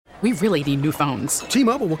We really need new phones.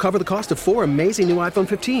 T-Mobile will cover the cost of 4 amazing new iPhone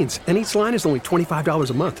 15s, and each line is only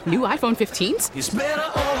 $25 a month. New iPhone 15s? It's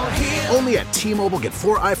better over here. Only at T-Mobile, get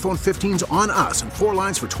 4 iPhone 15s on us and 4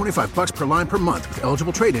 lines for $25 per line per month with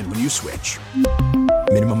eligible trade-in when you switch.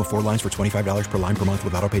 Minimum of 4 lines for $25 per line per month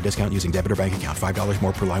with autopay discount using debit or bank account. $5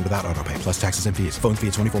 more per line without autopay, plus taxes and fees. Phone fee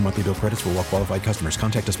at 24 monthly bill credits for well-qualified customers.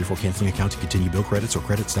 Contact us before canceling account to continue bill credits or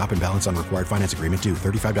credit stop and balance on required finance agreement due.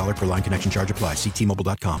 $35 per line connection charge applies. See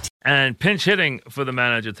T-Mobile.com. And pinch hitting for the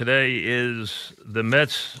manager today is the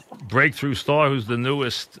Mets' breakthrough star, who's the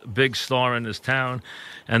newest big star in this town,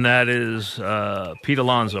 and that is Pete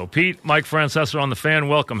Alonso. Pete, Mike Francesa on the Fan.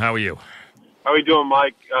 Welcome. How are you? How are you doing,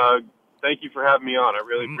 Mike? Thank you for having me on. I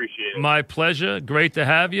really appreciate it. My pleasure. Great to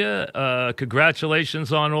have you.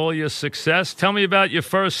 Congratulations on all your success. Tell me about your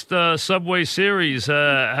first Subway Series.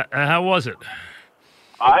 How was it?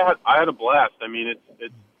 I had a blast. I mean,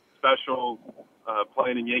 it's special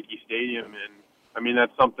playing in Yankee Stadium, and I mean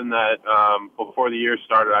that's something that before the year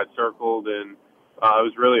started I circled, and I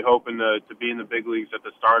was really hoping to be in the big leagues at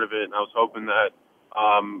the start of it, and I was hoping that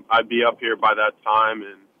I'd be up here by that time.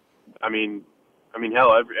 And I mean,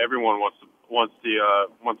 hell, everyone wants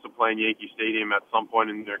to play in Yankee Stadium at some point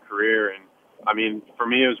in their career, and I mean, for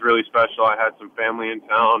me, it was really special. I had some family in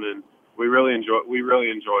town, and we really enjoyed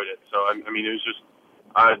it. So I mean, it was just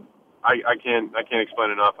I can't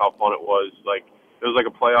explain enough how fun it was. Like, it was like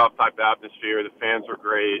a playoff type atmosphere. The fans were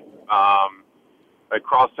great. A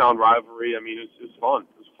crosstown rivalry. I mean, it was fun.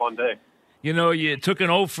 It was a fun day. You know, you took an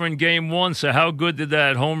over in game one, so how good did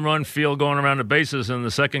that home run feel going around the bases in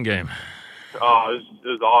the second game? Oh, it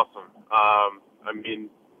was awesome. I mean,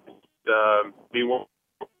 we're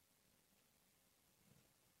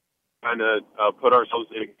trying to put ourselves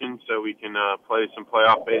in so we can play some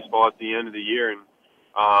playoff baseball at the end of the year, and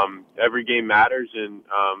every game matters, and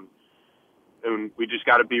we just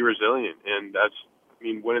got to be resilient. And that's, I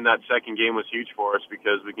mean, winning that second game was huge for us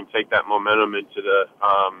because we can take that momentum into this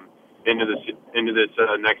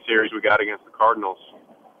next series we got against the Cardinals.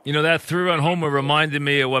 You know, that three-run homer reminded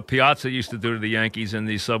me of what Piazza used to do to the Yankees in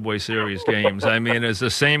these Subway Series games. I mean, it's the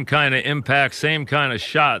same kind of impact, same kind of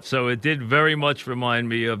shot. So it did very much remind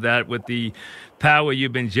me of that with the power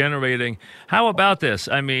you've been generating. How about this?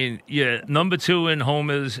 I mean, number 2 in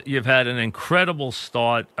homers. You've had an incredible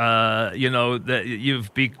start. That you've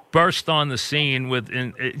burst on the scene with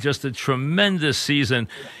just a tremendous season.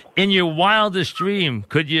 In your wildest dream,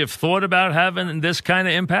 could you have thought about having this kind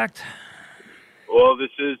of impact? Well, this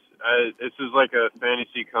is like a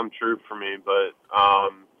fantasy come true for me, but I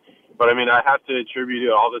mean, I have to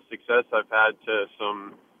attribute all the success I've had to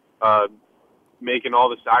some making all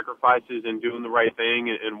the sacrifices and doing the right thing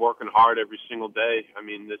and working hard every single day. I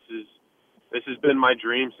mean, this has been my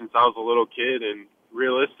dream since I was a little kid, and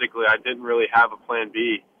realistically, I didn't really have a plan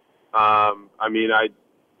B. I mean,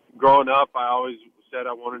 growing up, I always said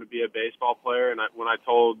I wanted to be a baseball player,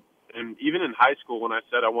 and even in high school, when I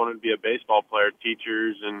said I wanted to be a baseball player,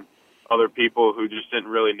 teachers and other people who just didn't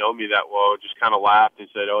really know me that well just kind of laughed and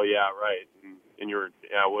said, "Oh yeah, right," and you're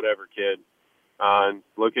whatever, kid. And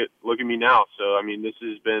look at me now. So I mean, this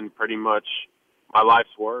has been pretty much my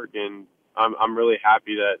life's work, and I'm really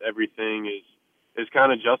happy that everything is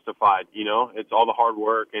kind of justified. You know, it's all the hard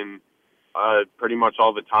work and pretty much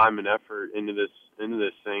all the time and effort into this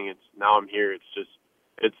thing. Now I'm here.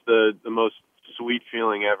 It's the most sweet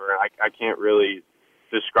feeling ever. I can't really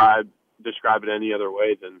describe it any other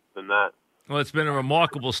way than that. Well, it's been a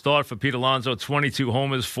remarkable start for Pete Alonso. 22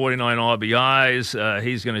 homers, 49 RBIs.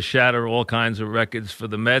 He's going to shatter all kinds of records for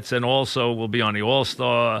the Mets, and also will be on the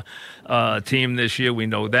All-Star team this year. We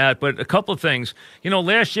know that. But a couple of things. You know,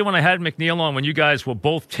 last year when I had McNeil on, when you guys were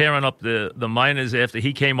both tearing up the minors after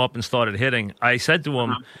he came up and started hitting, I said to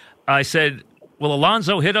him, I said, "Will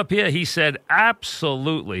Alonso hit up here?" He said,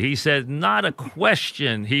 "Absolutely." He said, "Not a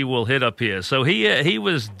question he will hit up here." So he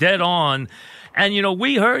was dead on. And, you know,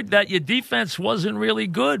 we heard that your defense wasn't really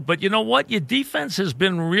good. But you know what? Your defense has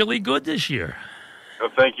been really good this year. Oh,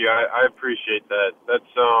 thank you. I appreciate that.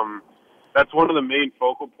 That's one of the main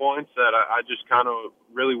focal points that I just kind of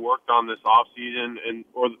really worked on this offseason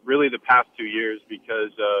or really the past 2 years,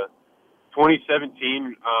 because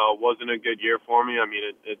 2017 wasn't a good year for me. I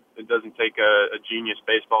mean, it doesn't take a genius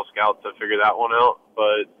baseball scout to figure that one out.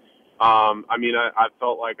 But, I mean, I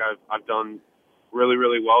felt like I've done really,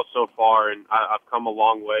 really well so far, and I've come a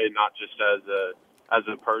long way, not just as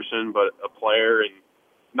a person, but a player, and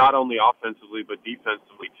not only offensively but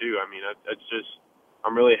defensively too. I mean,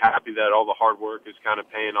 I'm really happy that all the hard work is kind of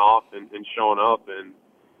paying off and showing up, and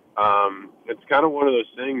it's kind of one of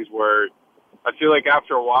those things where I feel like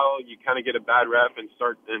after a while you kind of get a bad rep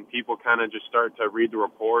and people kind of just start to read the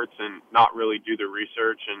reports and not really do the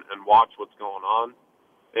research and watch what's going on.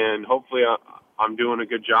 And hopefully I'm doing a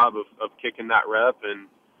good job of kicking that rep and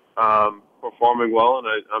performing well, and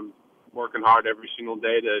I'm working hard every single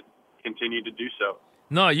day to continue to do so.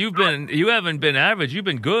 No, you haven't been average. You've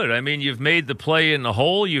been good. I mean, you've made the play in the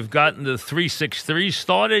hole. You've gotten the 3-6-3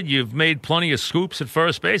 started. You've made plenty of scoops at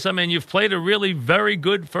first base. I mean, you've played a really very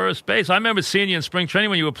good first base. I remember seeing you in spring training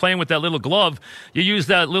when you were playing with that little glove. You used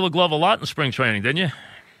that little glove a lot in spring training, didn't you?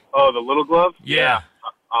 Oh, the little glove? Yeah.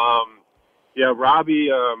 Yeah, Robbie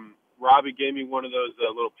gave me one of those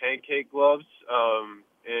little pancake gloves,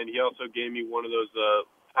 and he also gave me one of those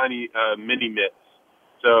tiny mini mitts.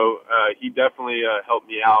 So he definitely helped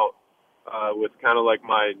me out with kind of like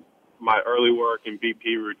my early work and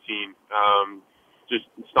BP routine, just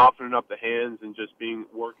softening up the hands and just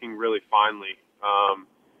working really finely.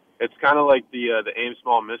 It's kind of like the aim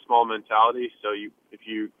small, miss small mentality. So if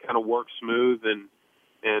you kind of work smooth and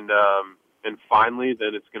finely,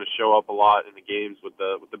 then it's going to show up a lot in the games with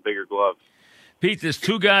the bigger gloves. Pete, there's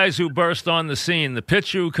two guys who burst on the scene. The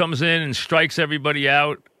pitcher who comes in and strikes everybody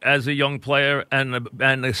out as a young player, and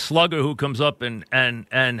the slugger who comes up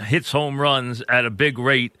and hits home runs at a big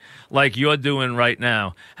rate like you're doing right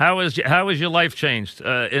now. How has your life changed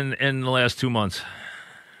in the last 2 months?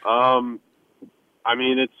 I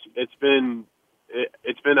mean, it's been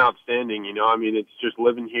outstanding, you know. I mean, it's just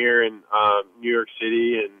living here in New York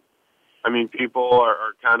City, and I mean, people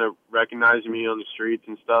are kind of recognizing me on the streets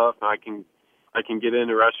and stuff. I can get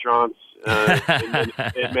into restaurants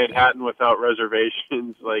in Manhattan without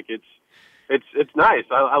reservations. Like it's nice.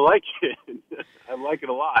 I like it. I like it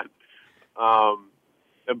a lot.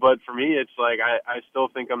 But for me, it's like I still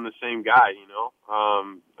think I'm the same guy. You know.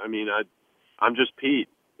 I mean, I'm just Pete,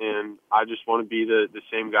 and I just want to be the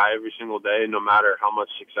same guy every single day, no matter how much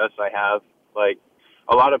success I have. Like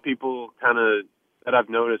a lot of people that I've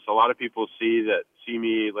noticed, a lot of people see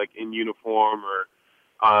me like in uniform or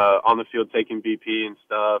on the field taking BP and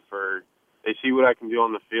stuff, or they see what I can do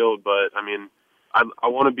on the field. But I mean, I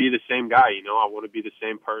want to be the same guy, you know. I want to be the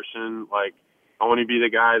same person. Like I want to be the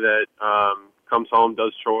guy that comes home,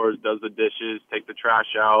 does chores, does the dishes, take the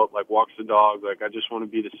trash out, like walks the dog. Like I just want to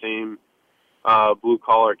be the same blue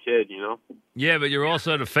collar kid, you know. Yeah, but you're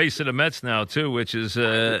also the face of the Mets now too, which is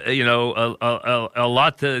you know, a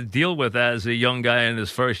lot to deal with as a young guy in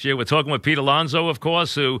his first year. We're talking with Pete Alonso, of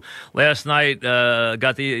course, who last night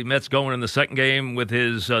got the Mets going in the second game with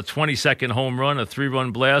his 22nd home run, a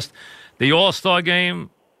 3-run blast. The All-Star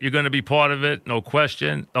game, you're going to be part of it, no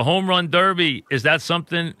question. The Home Run Derby, is that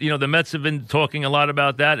something, you know, the Mets have been talking a lot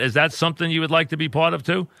about that. Is that something you would like to be part of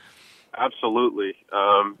too? Absolutely.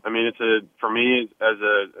 I mean, for me as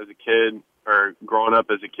a kid, or growing up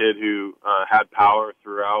as a kid who had power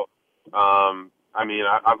throughout. I mean,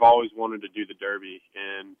 I've always wanted to do the Derby,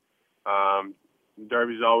 and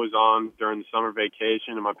Derby's always on during the summer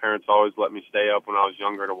vacation, and my parents always let me stay up when I was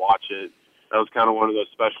younger to watch it. That was kind of one of those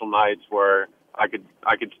special nights where I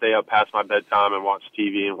could stay up past my bedtime and watch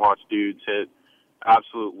TV and watch dudes hit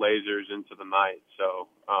absolute lasers into the night. So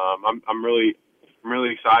I'm really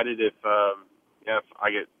excited if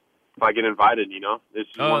I get invited, you know. This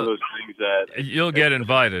is one of those things that... You'll get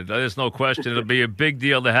invited. There's no question. It'll be a big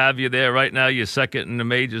deal to have you there. Right now, you're second in the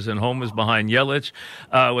majors and homers behind Yelich.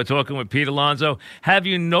 We're talking with Pete Alonso. Have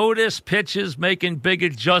you noticed pitches making big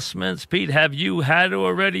adjustments? Pete, have you had to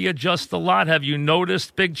already adjust a lot? Have you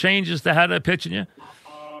noticed big changes to how they're pitching you?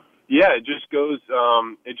 Yeah, it just goes.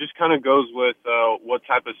 It just kind of goes with what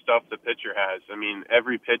type of stuff the pitcher has. I mean,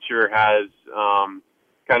 every pitcher has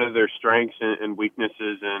kind of their strengths and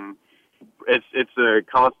weaknesses, and it's a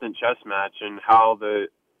constant chess match. And how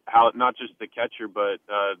not just the catcher, but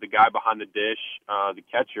the guy behind the dish, the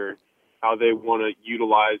catcher, how they want to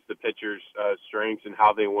utilize the pitcher's strengths and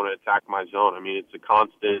how they want to attack my zone. I mean, it's a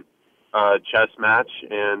constant chess match,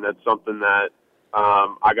 and that's something that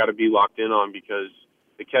I got to be locked in on, because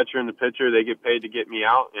the catcher and the pitcher, they get paid to get me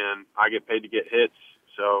out, and I get paid to get hits.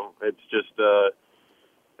 So it's just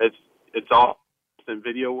it's all constant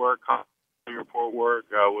video work, constant report work.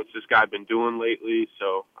 What's this guy been doing lately?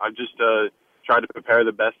 So I just try to prepare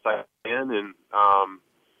the best I can,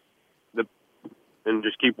 and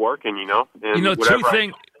just keep working, you know. And you know,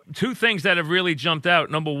 two things that have really jumped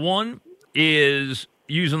out. Number one is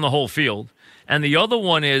using the whole field. And the other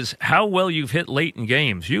one is how well you've hit late in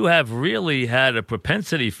games. You have really had a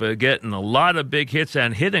propensity for getting a lot of big hits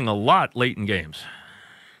and hitting a lot late in games.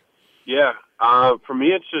 Yeah. For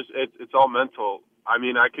me, it's all mental. I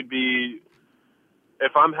mean, I could be,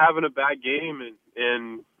 if I'm having a bad game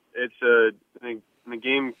and it's the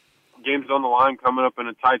game games on the line coming up in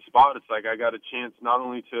a tight spot, it's like I got a chance not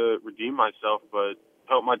only to redeem myself but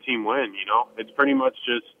help my team win. You know, it's pretty much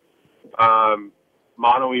just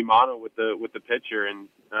mano a mano with the pitcher, and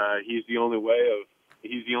he's the only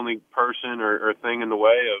person or thing in the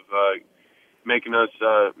way of making us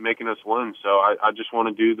win. So I just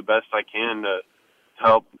want to do the best I can to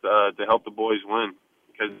help the boys win,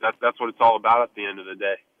 because that's what it's all about at the end of the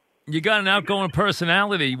day. You got an outgoing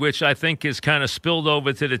personality, which I think is kind of spilled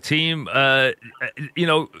over to the team. You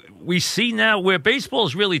know, we see now where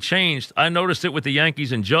baseball's really changed. I noticed it with the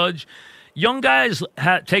Yankees and Judge. Young guys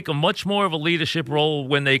take a much more of a leadership role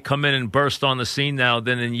when they come in and burst on the scene now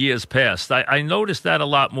than in years past. I noticed that a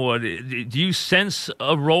lot more. Do you sense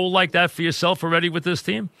a role like that for yourself already with this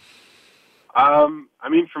team? I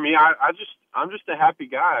mean, for me, I'm just a happy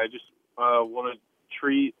guy. I just want to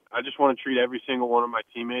treat every single one of my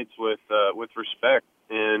teammates with respect,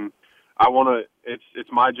 and I want to. It's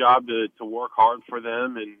my job to work hard for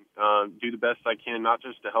them and do the best I can, not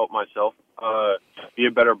just to help myself be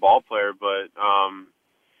a better ball player, but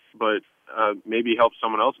maybe help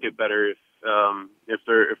someone else get better if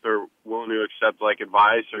they're willing to accept like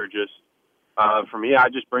advice, or just for me, I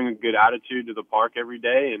just bring a good attitude to the park every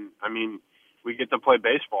day, and I mean, we get to play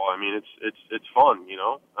baseball. I mean, it's fun, you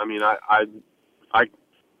know. I mean,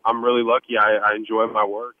 I'm really lucky. I enjoy my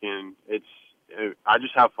work, and I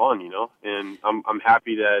just have fun, you know. And I'm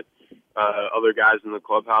happy that other guys in the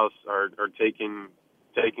clubhouse are taking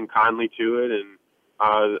kindly to it, and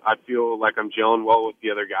I feel like I'm gelling well with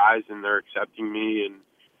the other guys, and they're accepting me. And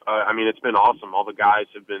I mean, it's been awesome. All the guys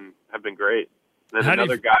have been great. And then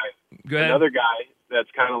another guy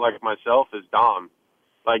that's kind of like myself is Dom.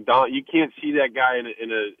 Like Dom, you can't see that guy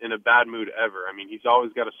in a bad mood ever. I mean, he's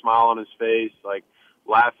always got a smile on his face, like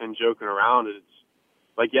laughing, joking around. And it's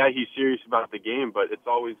like, yeah, he's serious about the game, but it's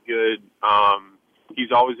always good.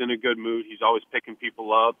 He's always in a good mood. He's always picking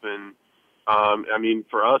people up. And, I mean,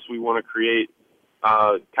 for us, we want to create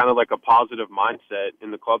kind of like a positive mindset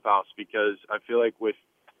in the clubhouse, because I feel like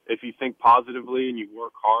if you think positively and you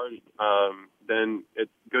work hard, then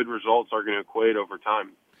good results are going to equate over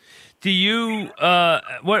time. Do you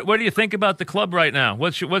what do you think about the club right now?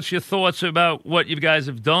 What's your thoughts about what you guys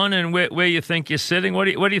have done and where you think you're sitting? What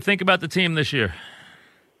do you think about the team this year?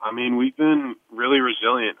 I mean, we've been really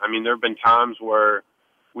resilient. I mean, there have been times where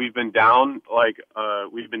we've been down,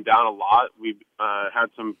 we've been down a lot. We've had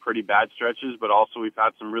some pretty bad stretches, but also we've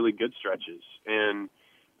had some really good stretches, and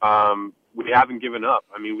we haven't given up.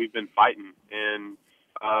 I mean, we've been fighting, and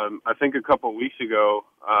I think a couple of weeks ago,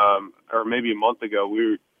 or maybe a month ago,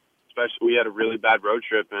 we had a really bad road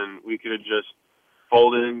trip, and we could have just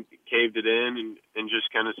folded in, caved it in, and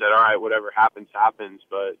just kind of said, all right, whatever happens, happens.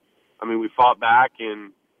 But, I mean, we fought back,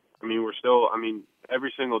 and, I mean,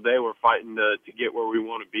 every single day we're fighting to get where we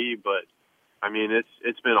want to be. But, I mean,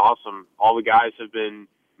 it's been awesome. All the guys have been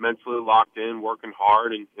mentally locked in, working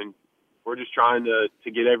hard, and we're just trying to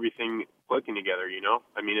get everything clicking together, you know?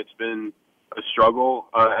 I mean, it's been a struggle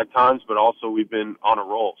at times, but also we've been on a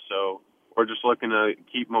roll. So we're just looking to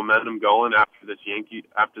keep momentum going after this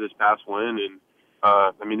past win. And,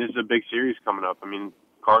 I mean, this is a big series coming up. I mean,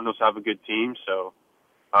 Cardinals have a good team, so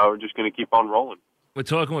we're just going to keep on rolling. We're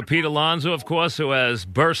talking with Pete Alonso, of course, who has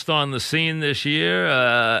burst on the scene this year.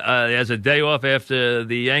 Has a day off after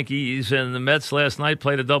the Yankees and the Mets last night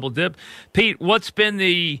played a double dip. Pete, what's been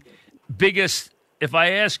the biggest, if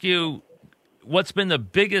I ask you, what's been the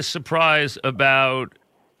biggest surprise about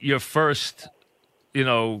your first,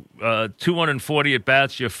 240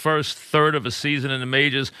 at-bats, your first third of a season in the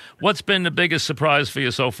majors? What's been the biggest surprise for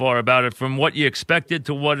you so far about it, from what you expected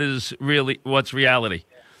to what's reality?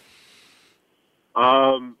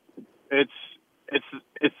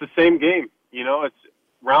 It's the same game, you know. It's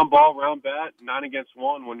round ball, round bat, 9 against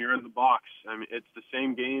 1 when you're in the box. I mean, it's the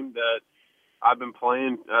same game that I've been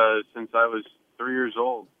playing since I was 3 years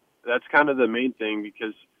old. That's kind of the main thing,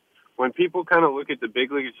 because when people kind of look at the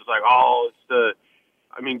big league, it's just like,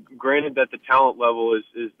 granted that the talent level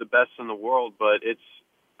is the best in the world, but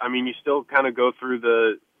you still kind of go through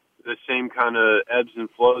the same kind of ebbs and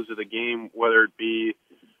flows of the game, whether it be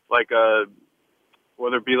like a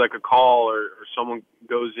call or someone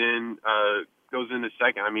goes in a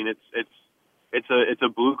second. I mean, it's a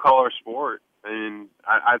blue collar sport, and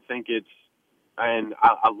I think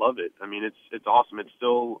I love it. I mean, it's awesome. I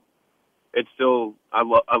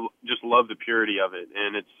just love the purity of it,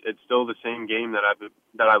 and it's still the same game that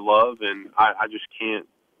I love, and I just can't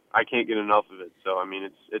I can't get enough of it. So I mean,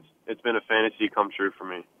 it's been a fantasy come true for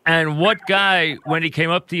me. And what guy, when he came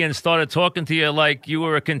up to you and started talking to you like you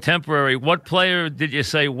were a contemporary, what player did you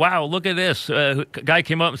say, wow, look at this? Guy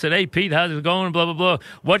came up and said, hey, Pete, how's it going, blah, blah, blah.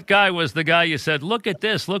 What guy was the guy you said, look at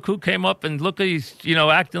this, look who came up and look, he's,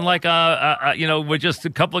 acting like, we're just a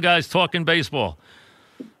couple of guys talking baseball?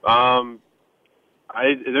 There's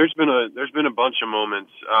been a bunch of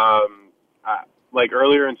moments. Like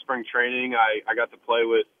earlier in spring training, I got to play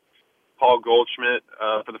with Paul Goldschmidt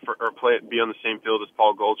be on the same field as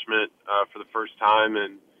Paul Goldschmidt for the first time,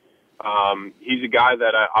 and he's a guy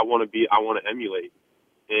that I want to emulate.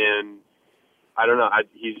 And I don't know,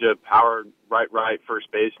 he's a power right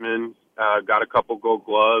first baseman. Got a couple Gold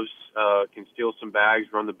Gloves, can steal some bags,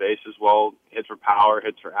 run the bases well, hits for power,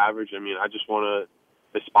 hits for average. I mean, I just want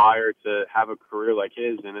to aspire to have a career like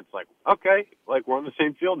his, and it's like, okay, like we're on the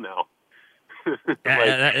same field now.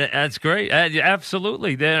 That's great.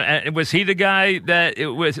 Absolutely. Was he the guy that it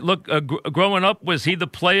was? Look, growing up, was he the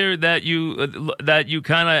player that you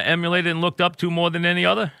kind of emulated and looked up to more than any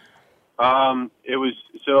other? It was.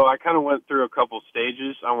 So I kind of went through a couple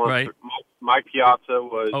stages. I went right. through, Mike Piazza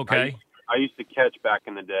was okay. I used to catch back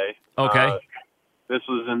in the day. Okay. This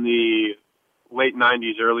was in the late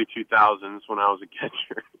 '90s, early 2000s when I was a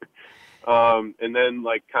catcher. And then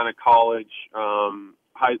like kind of college.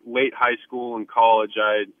 Late high school and college,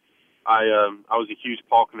 I was a huge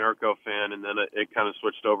Paul Konerko fan, and then it kind of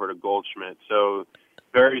switched over to Goldschmidt. So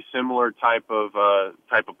very similar type of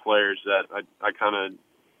players that I kind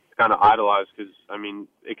of idolize, because I mean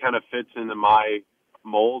it kind of fits into my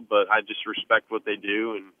mold, but I just respect what they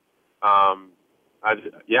do, and I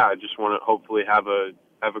just want to hopefully have a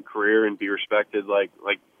career and be respected like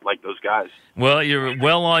those guys. Well, you're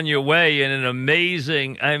well on your way in an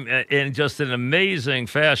amazing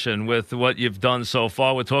fashion with what you've done so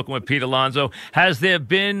far. We're talking with Pete Alonso. Has there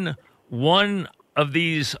been one of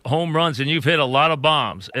these home runs, and you've hit a lot of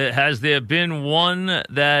bombs, has there been one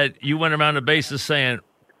that you went around the bases saying,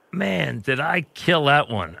 man, did I kill that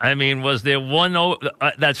one? I mean, was there one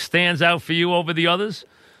that stands out for you over the others?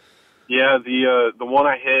 Yeah, the one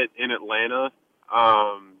I hit in Atlanta,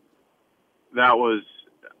 that was,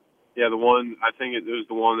 the one, I think it was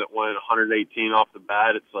the one that went 118 off the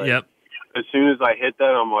bat. It's like, yep. As soon as I hit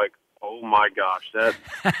that, I'm like, oh my gosh, that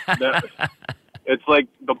it's like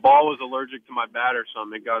the ball was allergic to my bat or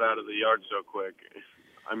something. It got out of the yard so quick.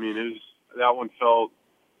 I mean, that one felt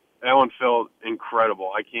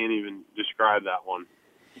incredible. I can't even describe that one.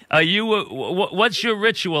 Are you? What's your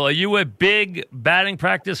ritual? Are you a big batting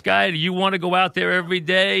practice guy? Do you want to go out there every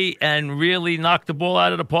day and really knock the ball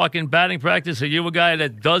out of the park in batting practice? Are you a guy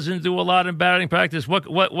that doesn't do a lot in batting practice?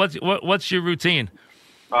 What's your routine?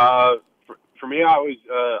 For me, I always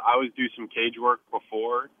do some cage work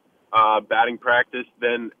before batting practice.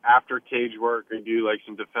 Then after cage work, we do like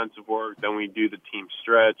some defensive work. Then we do the team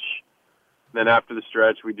stretch. Then after the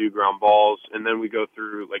stretch, we do ground balls, and then we go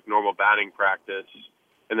through like normal batting practice.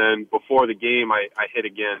 And then before the game, I hit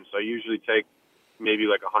again. So I usually take maybe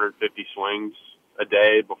like 150 swings a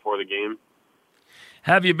day before the game.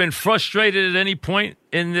 Have you been frustrated at any point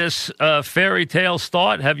in this fairy tale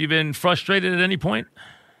start? Have you been frustrated at any point?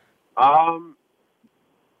 I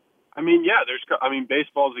mean, yeah.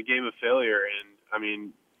 Baseball is a game of failure, and I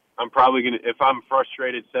mean, I'm probably gonna. If I'm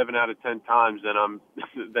frustrated 7 out of 10 times,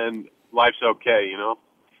 then life's okay, you know.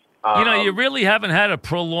 You really haven't had a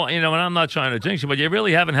prolonged, and I'm not trying to jinx you, but you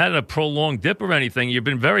really haven't had a prolonged dip or anything. You've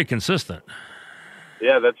been very consistent.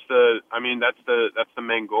 Yeah, that's the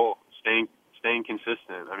main goal, staying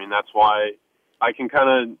consistent. I mean, that's why I can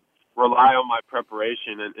kind of rely on my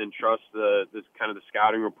preparation and trust the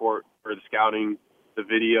scouting report or the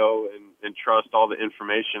video and trust all the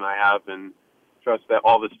information I have and trust that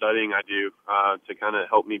all the studying I do to kind of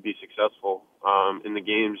help me be successful in the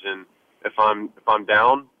games. And if I'm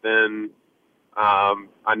down, then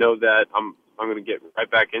I know that I'm going to get right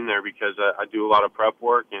back in there because I do a lot of prep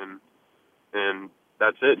work and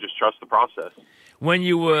that's it. Just trust the process. When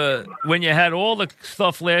you had all the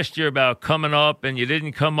stuff last year about coming up and you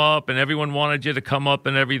didn't come up and everyone wanted you to come up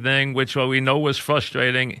and everything, which we know was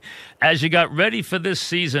frustrating, as you got ready for this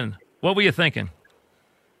season, what were you thinking?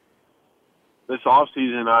 This off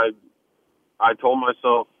season, I told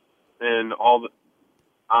myself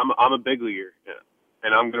I'm a big leaguer,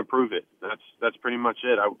 and I'm going to prove it. That's pretty much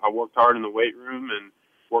it. I worked hard in the weight room and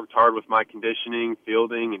worked hard with my conditioning,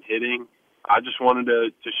 fielding, and hitting. I just wanted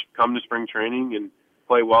to come to spring training and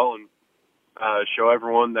play well and show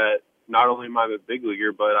everyone that not only am I a big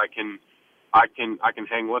leaguer, but I can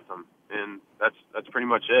hang with them. And that's pretty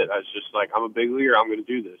much it. I was just like, I'm a big leaguer. I'm going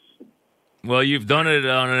to do this. Well, you've done it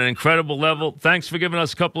on an incredible level. Thanks for giving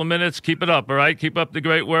us a couple of minutes. Keep it up, all right? Keep up the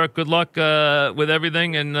great work. Good luck with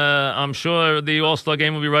everything, and I'm sure the All-Star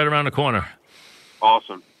game will be right around the corner.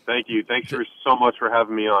 Awesome. Thank you. Thanks so much for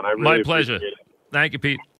having me on. I really My pleasure. appreciate it. Thank you,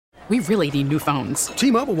 Pete. We really need new phones.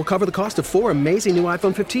 T-Mobile will cover the cost of 4 amazing new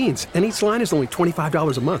iPhone 15s, and each line is only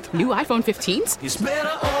 $25 a month. New iPhone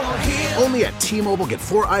 15s? Only at T-Mobile, get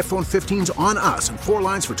 4 iPhone 15s on us and 4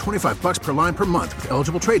 lines for $25 per line per month with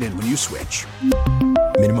eligible trade-in when you switch.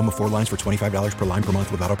 Minimum of 4 lines for $25 per line per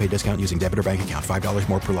month with auto-pay discount using debit or bank account. $5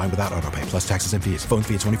 more per line without auto-pay, plus taxes and fees. Phone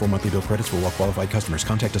fee at 24 monthly bill credits for well-qualified customers.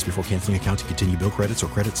 Contact us before canceling account to continue bill credits or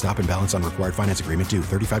credit stop and balance on required finance agreement due.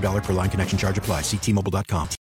 $35 per line connection charge applies. See T-Mobile.com.